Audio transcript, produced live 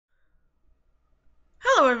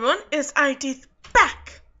everyone, it's IT's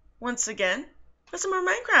back once again with some more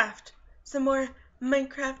Minecraft. Some more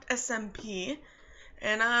Minecraft SMP.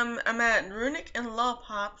 And I'm at Runic and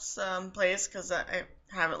Lollipop's place because I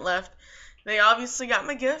haven't left. They obviously got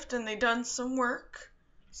my gift and they done some work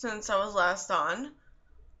since I was last on.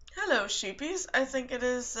 Hello, sheepies. I think it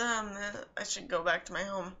is, I should go back to my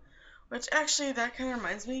home. Which actually, that kind of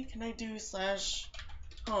reminds me, can I do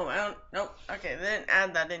 /home? Nope. Okay, they didn't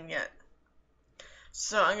add that in yet.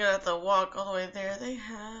 So I'm gonna have to walk all the way there. They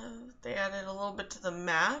added a little bit to the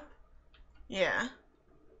map. Yeah.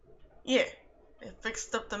 They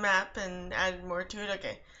fixed up the map and added more to it.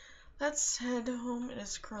 Okay. Let's head home. It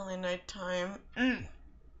is currently nighttime. I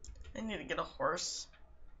need to get a horse.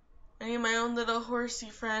 I need my own little horsey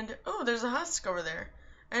friend. Oh, there's a husk over there.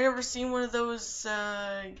 I never seen one of those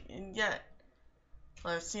yet.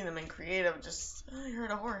 Well, I've seen them in creative. I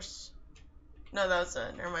heard a horse. No, that was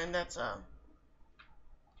never mind. That's I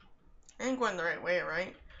ain't going the right way,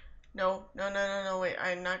 right? No, wait,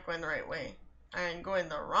 I'm not going the right way. I'm going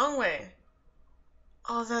the wrong way.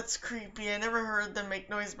 Oh, that's creepy. I never heard them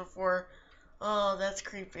make noise before. Oh, that's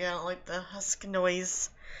creepy. I don't like the husk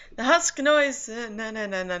noise. The husk noise, no,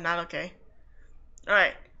 not okay.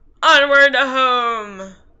 Alright, onward to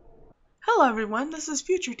home! Hello everyone, this is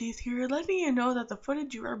Future Teeth here, letting you know that the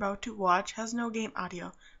footage you are about to watch has no game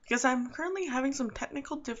audio, because I'm currently having some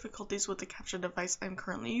technical difficulties with the capture device I'm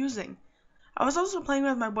currently using. I was also playing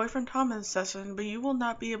with my boyfriend Tom in this session, but you will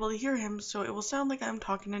not be able to hear him, so it will sound like I'm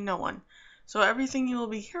talking to no one. So everything you will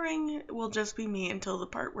be hearing will just be me until the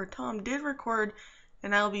part where Tom did record,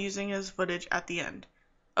 and I will be using his footage at the end.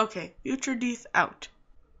 Okay, Future Teeth out.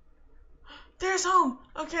 There's home!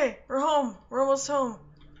 Okay, we're home. We're almost home.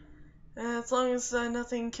 As long as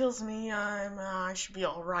nothing kills me, I should be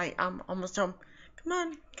alright. I'm almost home.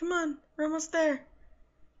 Come on, we're almost there.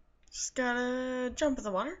 Just gotta jump in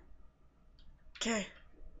the water. Okay.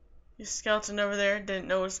 You skeleton over there didn't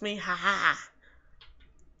notice me. Haha.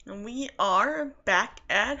 And we are back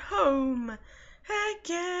at home. Heck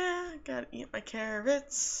yeah. Gotta eat my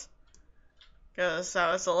carrots. Because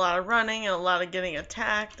that was a lot of running and a lot of getting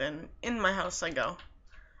attacked. And in my house I go.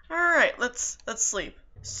 Alright, let's sleep.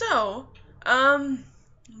 So,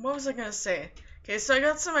 what was I gonna say? Okay, so I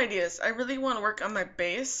got some ideas. I really want to work on my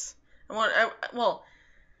base. Well,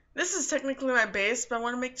 this is technically my base, but I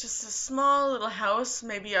want to make just a small little house,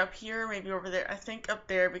 maybe up here, maybe over there. I think up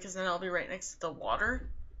there, because then I'll be right next to the water.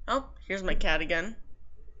 Oh, here's my cat again.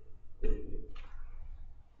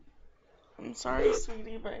 I'm sorry,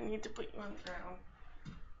 sweetie, but I need to put you on the ground.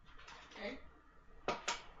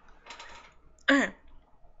 Okay.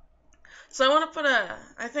 So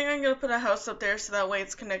I think I'm going to put a house up there so that way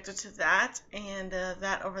it's connected to that and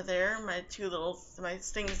that over there, my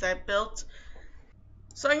things I built.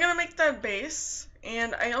 So I'm going to make that base,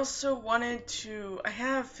 and I also I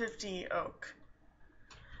have 50 oak.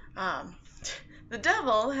 The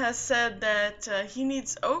devil has said that he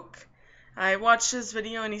needs oak. I watched his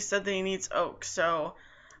video and he said that he needs oak, so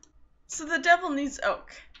the devil needs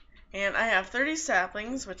oak. And I have 30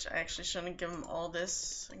 saplings, which I actually shouldn't give him all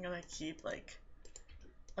this. I'm gonna keep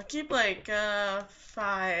I'll keep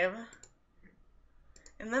 5.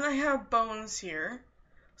 And then I have bones here.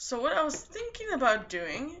 So what I was thinking about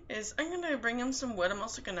doing is I'm gonna bring him some wood. I'm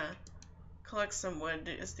also gonna collect some wood.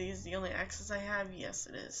 Is these the only axes I have? Yes,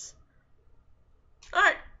 it is.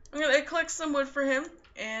 Alright, I'm gonna collect some wood for him,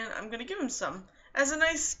 and I'm gonna give him some as a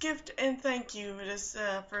nice gift and thank you. Just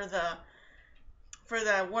for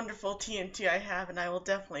that wonderful TNT I have, and I will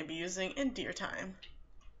definitely be using in deer time.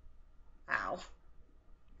 Ow.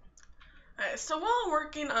 Alright, so while I'm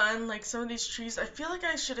working on some of these trees, I feel like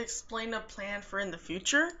I should explain a plan for in the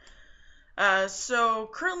future. So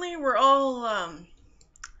currently we're all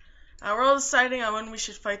deciding on when we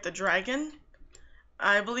should fight the dragon.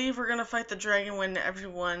 I believe we're gonna fight the dragon when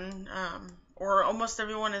everyone, or almost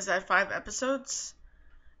everyone, is at 5 episodes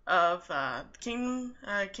of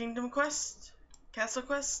Kingdom Quest. Castle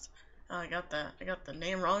Quest? Oh, I got the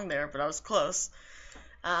name wrong there, but I was close.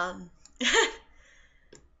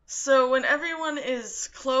 So when everyone is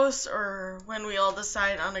close, or when we all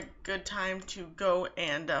decide on a good time to go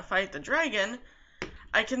and fight the dragon,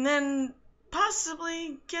 I can then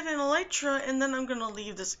possibly get an elytra, and then I'm gonna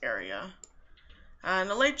leave this area. An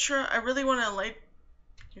elytra, I really want to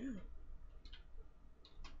Ooh.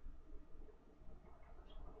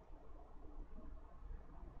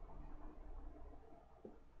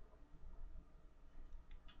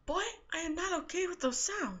 Boy, I am not okay with those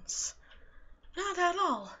sounds. Not at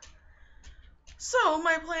all. So,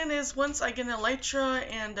 my plan is once I get an elytra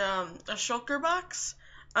and a shulker box,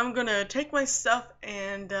 I'm gonna take my stuff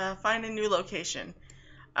and find a new location.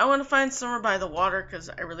 I want to find somewhere by the water because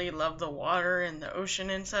I really love the water and the ocean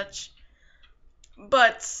and such.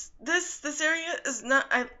 But this area is not.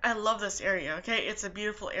 I love this area. Okay, it's a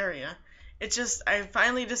beautiful area. It's just I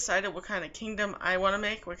finally decided what kind of kingdom I want to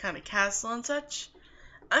make, what kind of castle and such.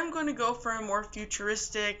 I'm going to go for a more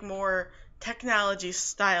futuristic, more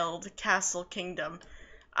technology-styled castle kingdom.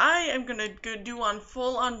 I am going to go do on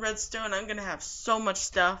full-on redstone. I'm going to have so much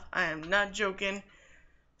stuff. I am not joking.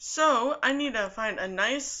 So, I need to find a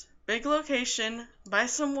nice, big location by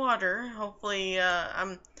some water. Hopefully,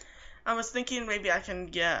 I was thinking maybe I can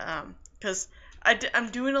get, because I'm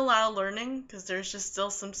doing a lot of learning, because there's just still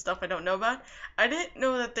some stuff I don't know about. I didn't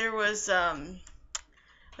know that there was,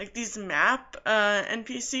 like these map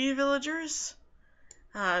NPC villagers,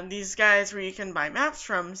 these guys where you can buy maps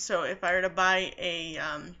from. So if I were to buy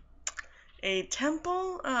a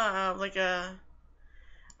temple, like a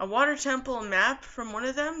water temple map from one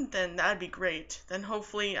of them, then that'd be great. Then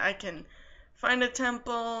hopefully I can find a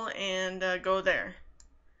temple and go there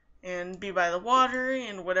and be by the water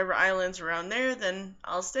and whatever islands around there. Then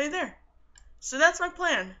I'll stay there. So that's my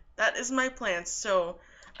plan. That is my plan. So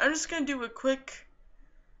I'm just gonna do a quick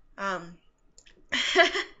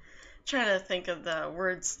trying to think of the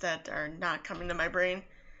words that are not coming to my brain.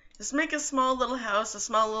 Just make a small little house, a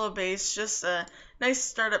small little base, just a nice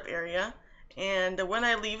startup area. And when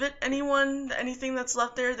I leave it, anything that's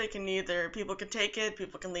left there, people can take it,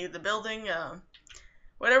 people can leave the building,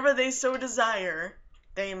 whatever they so desire,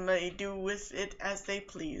 they may do with it as they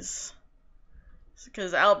please.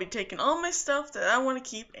 Because I'll be taking all my stuff that I want to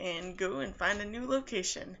keep and go and find a new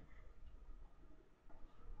location.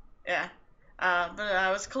 Yeah. But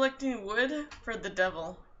I was collecting wood for the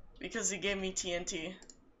devil because he gave me TNT.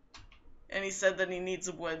 And he said that he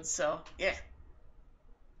needs wood, so yeah.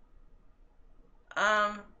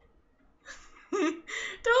 Don't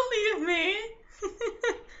leave me.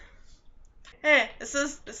 Hey, this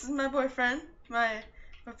is my boyfriend, my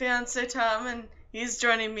fiance Tom, and he's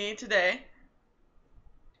joining me today.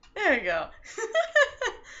 There we go.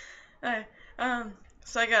 Alright,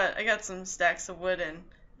 so I got some stacks of wood and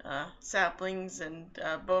saplings and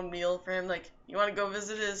bone meal for him. Like, you want to go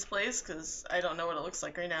visit his place? Because I don't know what it looks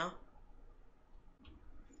like right now.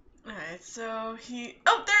 Alright, so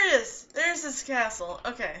oh, there it is! There's his castle.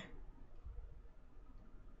 Okay.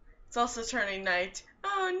 It's also turning night.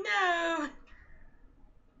 Oh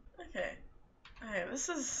no! Okay. Alright, this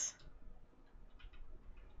is...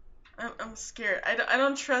 I'm scared. I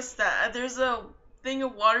don't trust that. There's a thing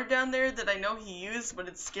of water down there that I know he used, but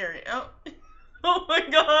it's scary. Oh. Oh my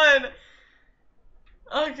god!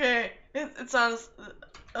 Okay. It's on...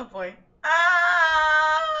 Oh boy.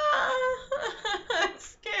 Ah!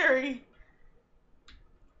 It's scary.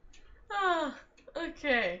 Oh,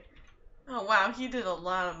 okay. Oh wow, he did a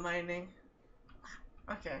lot of mining.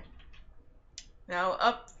 Okay. Now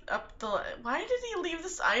up the... Why did he leave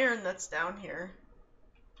this iron that's down here?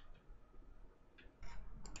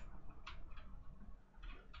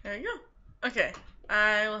 There you go. Okay.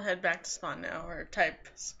 I will head back to spawn now, or type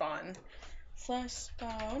spawn /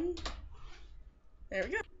 spawn. There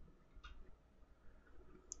we go.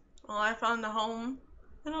 Well, I found a home.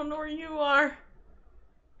 I don't know where you are.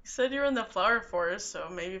 You said you're in the flower forest, so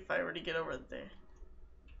maybe if I were to get over there.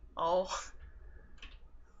 Oh.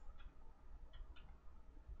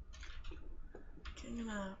 Okay, I'm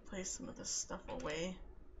gonna place some of this stuff away.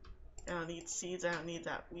 I don't need seeds, I don't need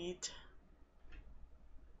that wheat.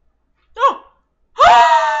 Oh!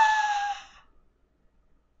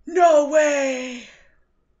 No way!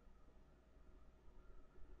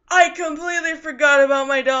 I completely forgot about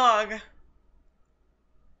my dog.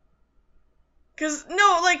 Cause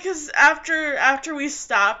after we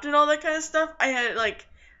stopped and all that kind of stuff, I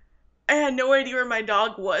had no idea where my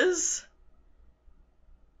dog was.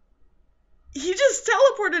 He just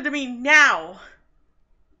teleported to me now.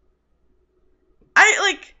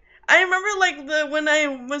 I remember when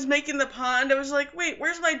I was making the pond, I was like, wait,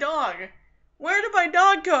 where's my dog? Where did my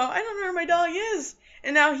dog go? I don't know where my dog is.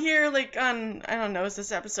 And now here, on, I don't know, is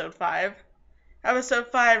this episode 5? Episode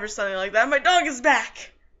 5 or something like that, my dog is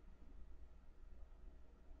back.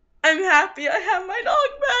 I'm happy I have my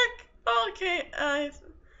dog back. Okay, I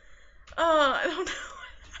don't know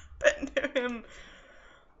what happened to him.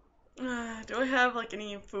 Do I have,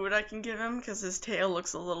 any food I can give him? Because his tail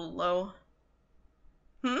looks a little low.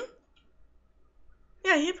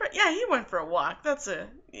 Yeah, he went for a walk.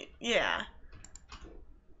 Yeah.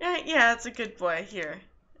 Yeah, that's a good boy. Here.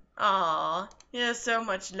 Aw, he has so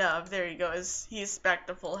much love. There he goes. He's back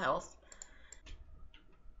to full health.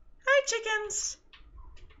 Hi, chickens!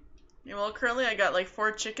 Yeah, well, currently I got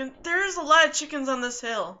 4 chickens. There's a lot of chickens on this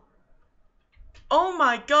hill. Oh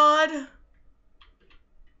my god!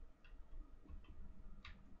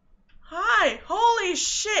 Hi! Holy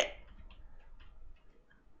shit!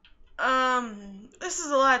 This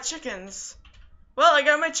is a lot of chickens. Well, I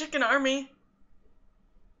got my chicken army.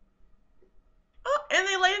 Oh, and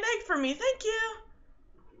they laid an egg for me. Thank you.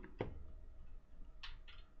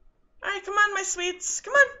 Alright, come on, my sweets.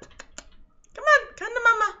 Come on. Come on. Come to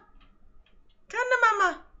mama. Come to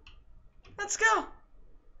mama. Let's go.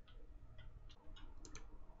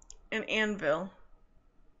 An anvil.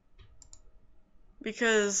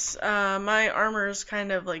 Because my armor is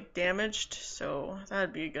kind of like damaged, so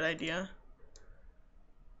that'd be a good idea.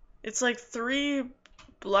 It's like 3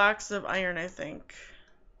 blocks of iron, I think.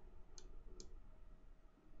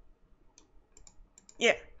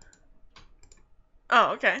 Yeah.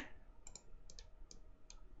 Oh, okay.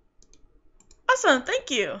 Awesome,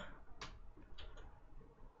 thank you.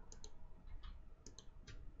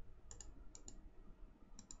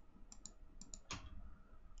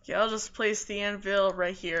 Okay, I'll just place the anvil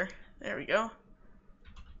right here. There we go.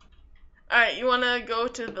 Alright, you wanna go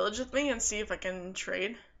to the village with me and see if I can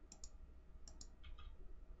trade?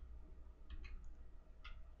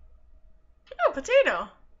 Oh, potato!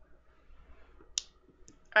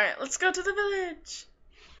 Alright, let's go to the village!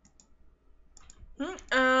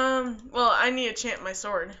 Well, I need to enchant my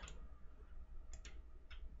sword.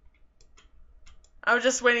 I was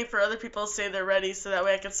just waiting for other people to say they're ready so that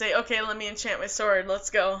way I could say, okay, let me enchant my sword,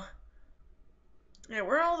 let's go. Yeah,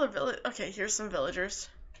 where are all the village? Okay, here's some villagers.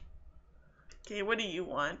 Okay, what do you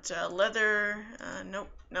want? Leather?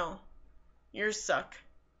 Nope, no. Yours suck.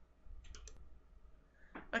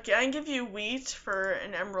 Okay, I can give you wheat for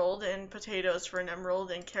an emerald, and potatoes for an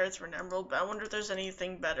emerald, and carrots for an emerald, but I wonder if there's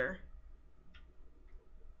anything better.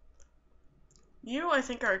 You, I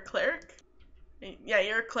think, are a cleric? Yeah,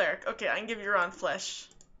 you're a cleric. Okay, I can give you rotten flesh.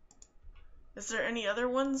 Is there any other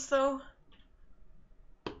ones, though?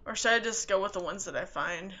 Or should I just go with the ones that I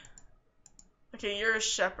find? Okay, you're a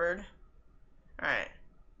shepherd. Alright.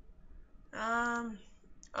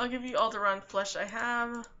 I'll give you all the rotten flesh I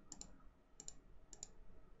have.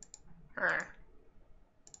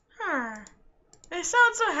 They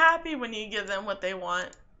sound so happy when you give them what they want.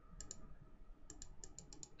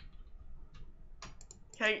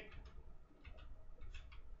 Okay.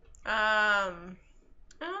 I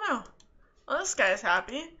don't know. Well, this guy's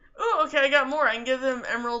happy. Ooh, okay, I got more. I can give them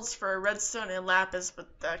emeralds for redstone and lapis, but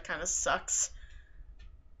that kind of sucks.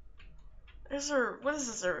 What is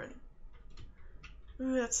this?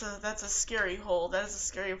 Ooh, that's a scary hole. That is a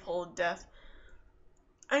scary hole of death.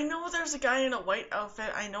 I know there's a guy in a white outfit.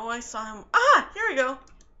 I know I saw him. Ah, here we go.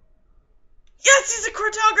 Yes, he's a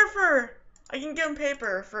cartographer. I can give him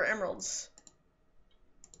paper for emeralds.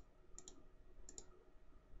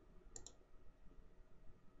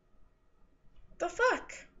 The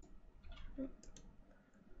fuck?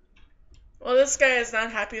 Well, this guy is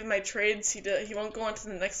not happy with my trades. He won't go on to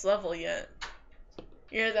the next level yet.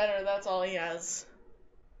 Either that or that's all he has.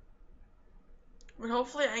 But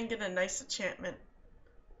hopefully I can get a nice enchantment.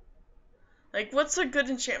 Like, what's a good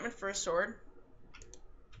enchantment for a sword?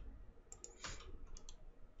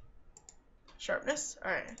 Sharpness?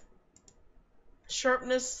 Alright.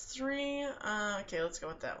 Sharpness 3. Okay, let's go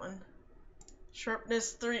with that one.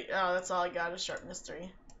 Sharpness 3. Oh, that's all I got is sharpness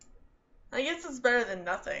 3. I guess it's better than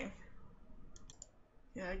nothing.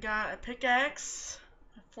 Yeah, I got a pickaxe,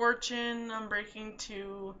 a fortune, unbreaking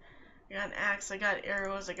 2. I got an axe, I got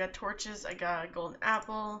arrows, I got torches, I got a golden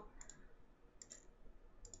apple.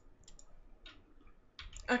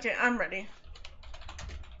 Okay, I'm ready.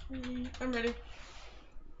 I'm ready.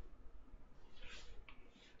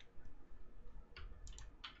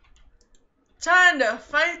 Time to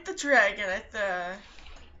fight the dragon at the...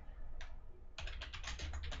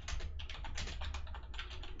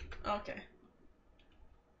 Okay.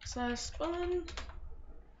 So spawn.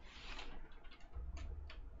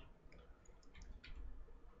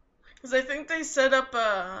 Because I think they set up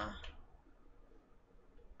other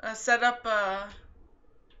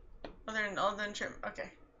than trim.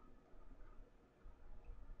 Okay.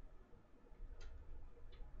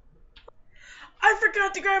 I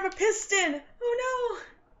forgot to grab a piston! Oh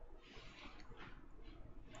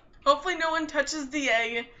no! Hopefully no one touches the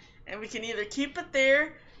egg, and we can either keep it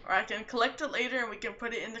there, or I can collect it later and we can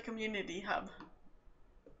put it in the community hub.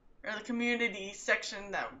 Or the community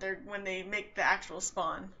section when they make the actual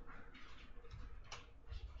spawn.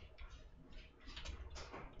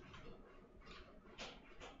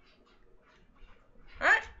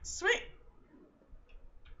 Alright, sweet!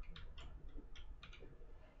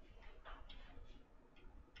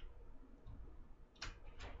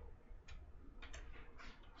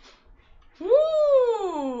 Woo!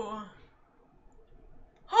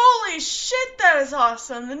 is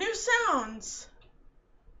awesome. The new sounds.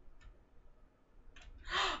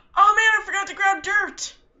 Oh man, I forgot to grab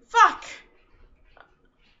dirt. Fuck.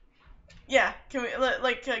 Yeah, can we,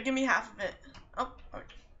 give me half of it. Oh, okay.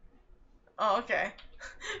 Oh, okay.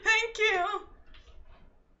 Thank you.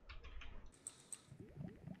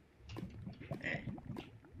 Okay.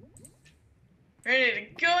 Ready to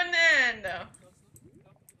go in the end.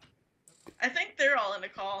 I think they're all in a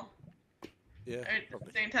call. Yeah. At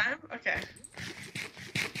the same time? Okay.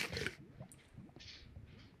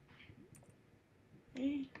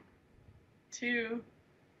 3, 2,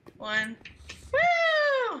 1. Woo!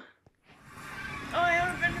 Oh, I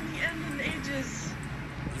haven't been to the end in ages.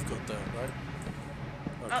 You've got dirt, right?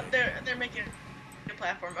 Okay. Oh, they're making a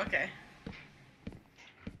platform. Okay.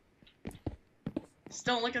 Just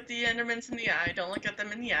don't look at the Endermans in the eye. Don't look at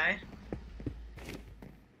them in the eye.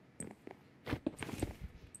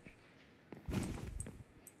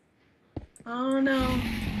 Oh no.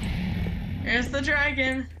 There's the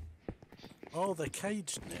dragon. Oh, they're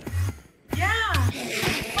caged now. Yeah!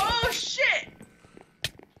 Oh shit!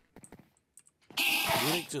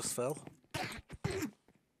 Unique just fell.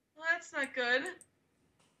 Well, that's not good.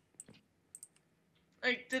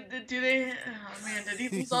 Like, do they? Oh man, did he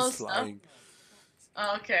lose all his stuff?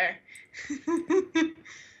 Oh, okay.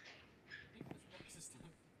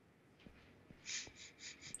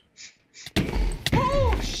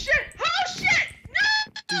 Oh shit! Oh shit! No!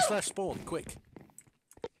 D/spawn, quick.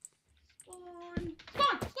 Spawn!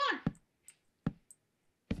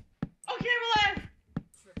 Okay, I'm alive!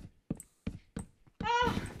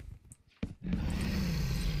 Oh!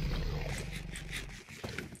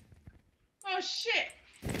 Oh shit!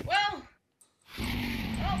 Well...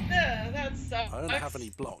 Oh, that sucks. I don't have any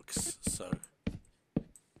blocks, so...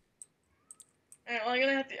 Alright, well I'm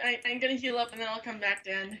gonna have to... I'm gonna heal up and then I'll come back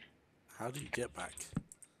to end. How do you get back?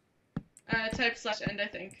 Type /end, I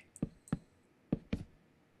think.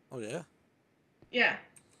 Oh, yeah? Yeah.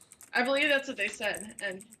 I believe that's what they said.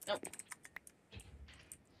 And nope.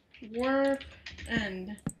 Warp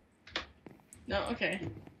end. No, okay.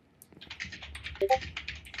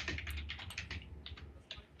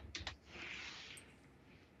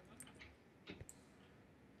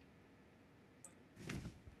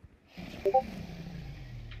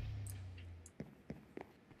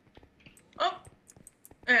 Oh!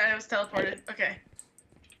 Yeah, I was teleported. Okay.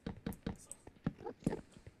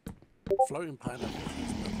 Floating pineapple.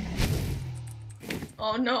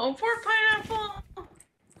 Oh no, poor pineapple! Oh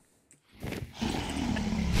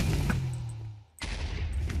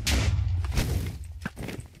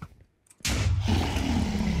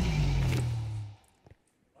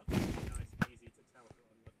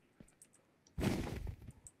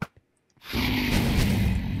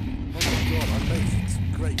my god, I'm making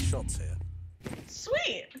some great shots here.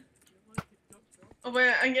 Sweet! Oh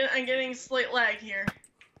wait, I'm getting slight lag here.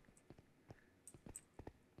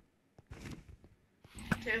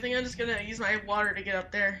 Okay, I think I'm just gonna use my water to get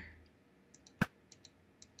up there.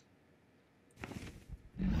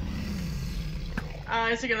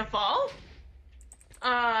 Is it gonna fall?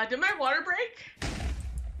 Did my water break?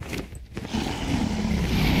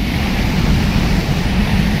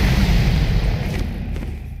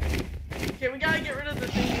 Okay, we gotta get rid of the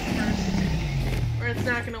thingies first, or it's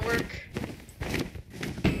not gonna work.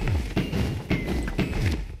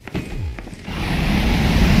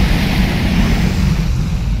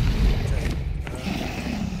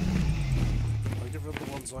 I'll give her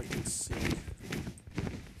the ones I can see.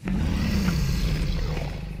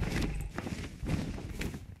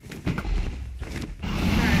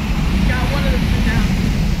 Alright, got one of them down.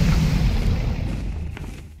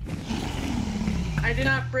 I did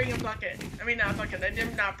not bring a bucket. I mean, not a bucket. I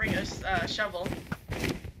did not bring a shovel.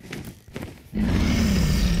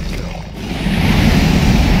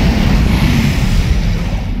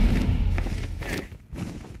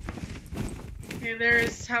 Okay,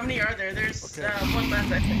 there's... How many are there? There's one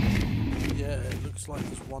left, I think. Yeah, it looks like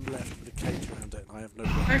there's one left with a cage around it, and I have no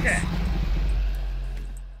blocks. Okay.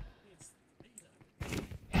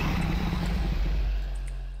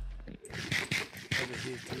 Over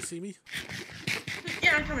here, can you see me?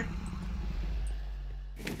 Yeah, I'm coming.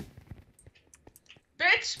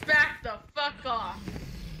 Bitch, back the fuck off.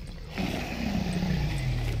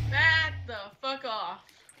 Back the fuck off.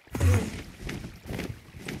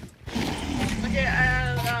 Okay,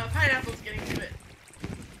 pineapple's getting to it.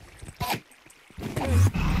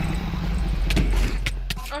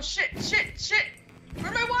 Oh shit!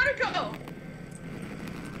 Where'd my water go?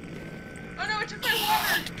 Oh no, it took my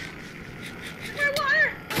water! My water!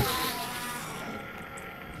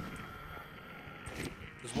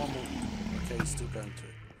 There's one more. Okay, he's still going to it.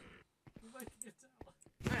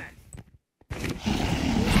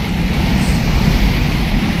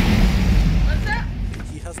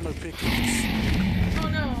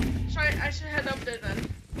 there then.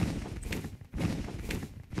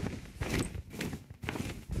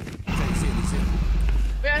 Okay, he's in.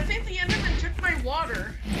 Wait, I think the Enderman took my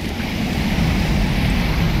water.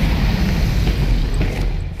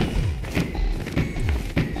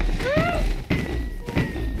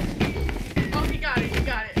 Oh, he got it,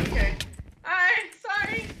 okay. Alright,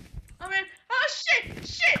 sorry. Oh man, oh shit!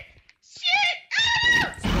 Ah!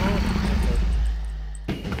 Okay.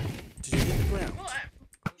 Did you hit the ground? Well,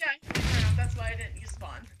 yeah, I hit the ground, that's why I didn't use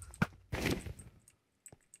spawn.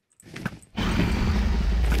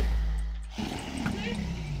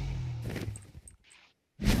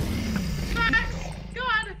 Max,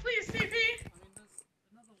 God, please CP. I mean, there's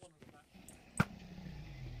another one at the back.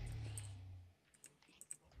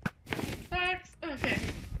 Max, okay.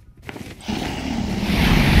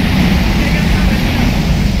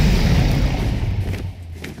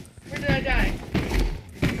 Where did I die?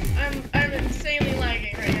 I'm insanely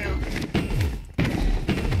lagging right now.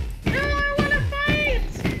 No, I wanna fight!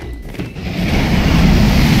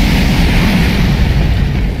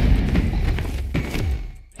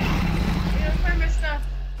 I gotta find my stuff.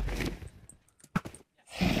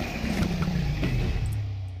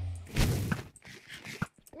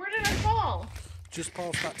 Where did I fall? Just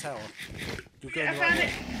past that tower. You're going I the found right it.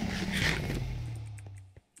 way.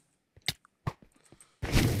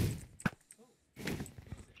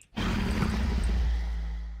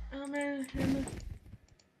 Oh man.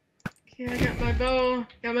 Okay, I got my bow,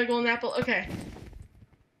 got my golden apple. Okay.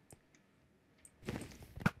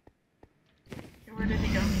 Where did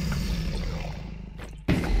he go?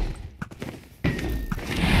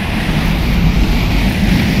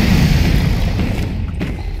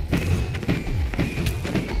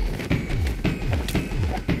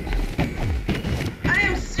 I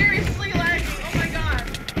am seriously lagging. Oh my god.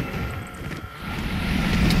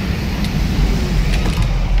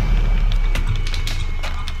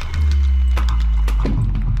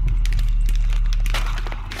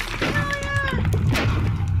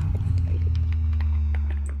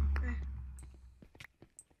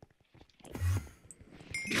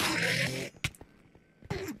 Hell yeah.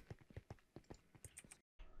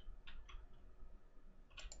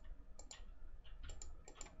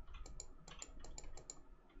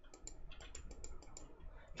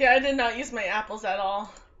 Okay, I did not use my apples at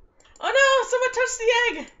all. Oh no! Someone touched the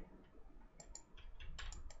egg!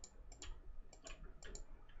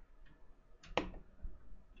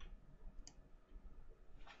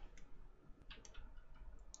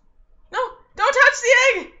 No! Don't touch the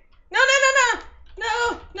egg! No!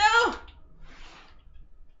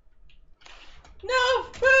 No!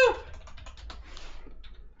 Boo!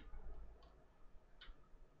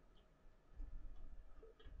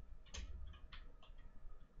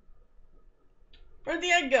 Where'd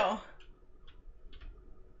the egg go?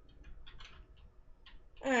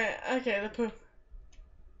 Alright, okay, the poop.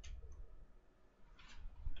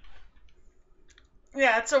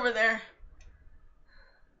 Yeah, it's over there.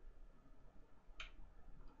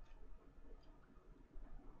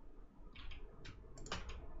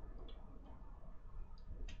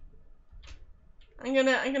 I'm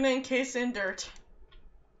gonna encase in dirt.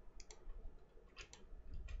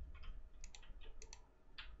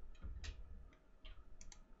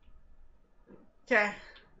 Okay.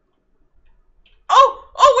 Oh!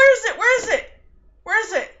 Where is it? Where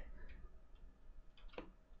is it?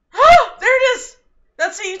 Oh! There it is!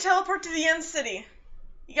 That's how you teleport to the end city.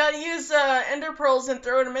 You gotta use ender pearls and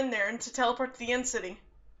throw them in there and to teleport to the end city.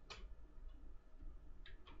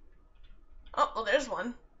 Oh, well there's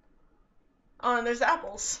one. Oh, and there's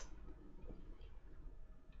apples.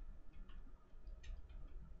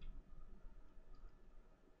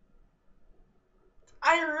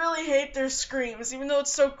 I really hate their screams. Even though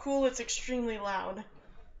it's so cool, it's extremely loud.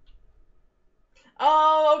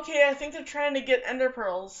 Oh, okay, I think they're trying to get ender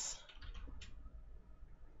pearls.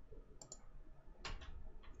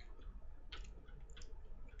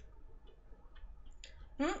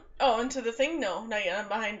 Oh, into the thing? No, not yet. I'm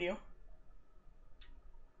behind you.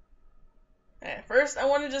 Okay, first, I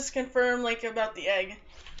want to just confirm, like, about the egg.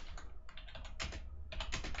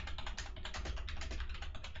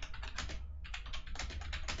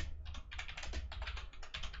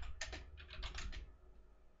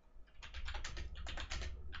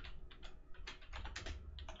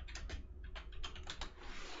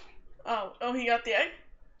 Oh, he got the egg?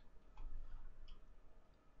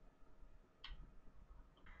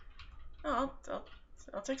 Oh,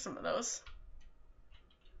 I'll take some of those.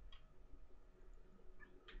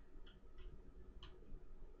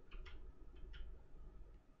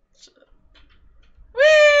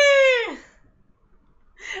 Whee!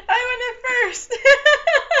 I went in first!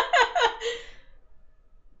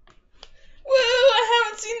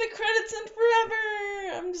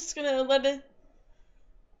 let it...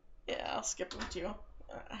 Yeah, I'll skip with you.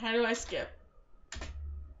 How do I skip?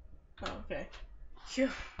 Oh, okay. Phew.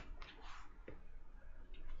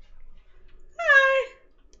 Hi!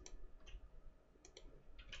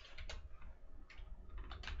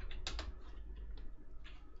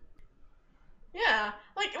 Yeah,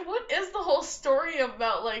 like, what is the whole story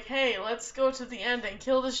about, like, hey, let's go to the end and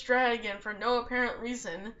kill this dragon for no apparent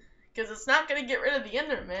reason, because it's not going to get rid of the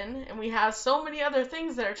Enderman, and we have so many other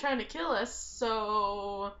things that are trying to kill us,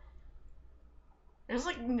 so there's,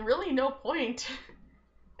 like, really no point,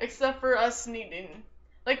 except for us needing,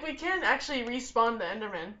 like, we can actually respawn the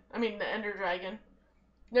Enderman, the Ender Dragon.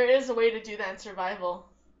 There is a way to do that in survival.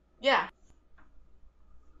 Yeah.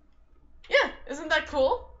 Yeah, isn't that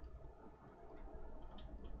cool?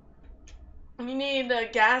 You need a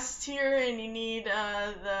gas tier, and you need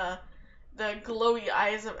the glowy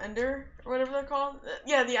eyes of Ender, or whatever they're called.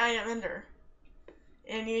 Yeah, the eye of Ender.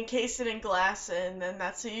 And you encase it in glass, and then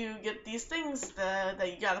that's how you get these things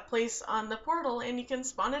that you gotta place on the portal, and you can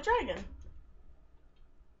spawn a dragon.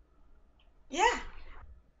 Yeah.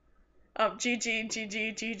 Oh, GG,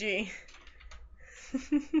 GG, GG.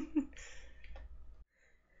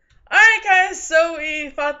 Alright guys, so we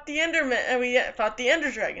fought the Enderman, we fought the Ender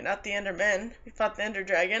Dragon, not the Enderman. We fought the Ender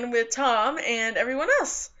Dragon with Tom and everyone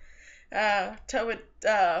else. With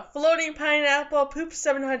Floating Pineapple, Poop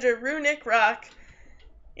 700, Runic Rock.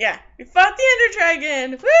 Yeah, we fought the Ender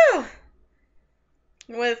Dragon!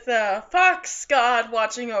 Woo! With Fox God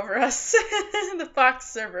watching over us. The Fox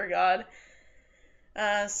server god.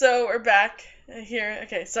 So we're back here.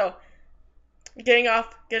 Okay, so getting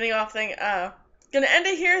off thing. Gonna end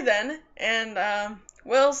it here then, and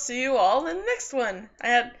we'll see you all in the next one.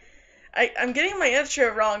 I'm getting my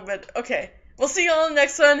intro wrong, but okay. We'll see you all in the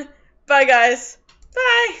next one. Bye, guys.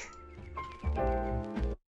 Bye.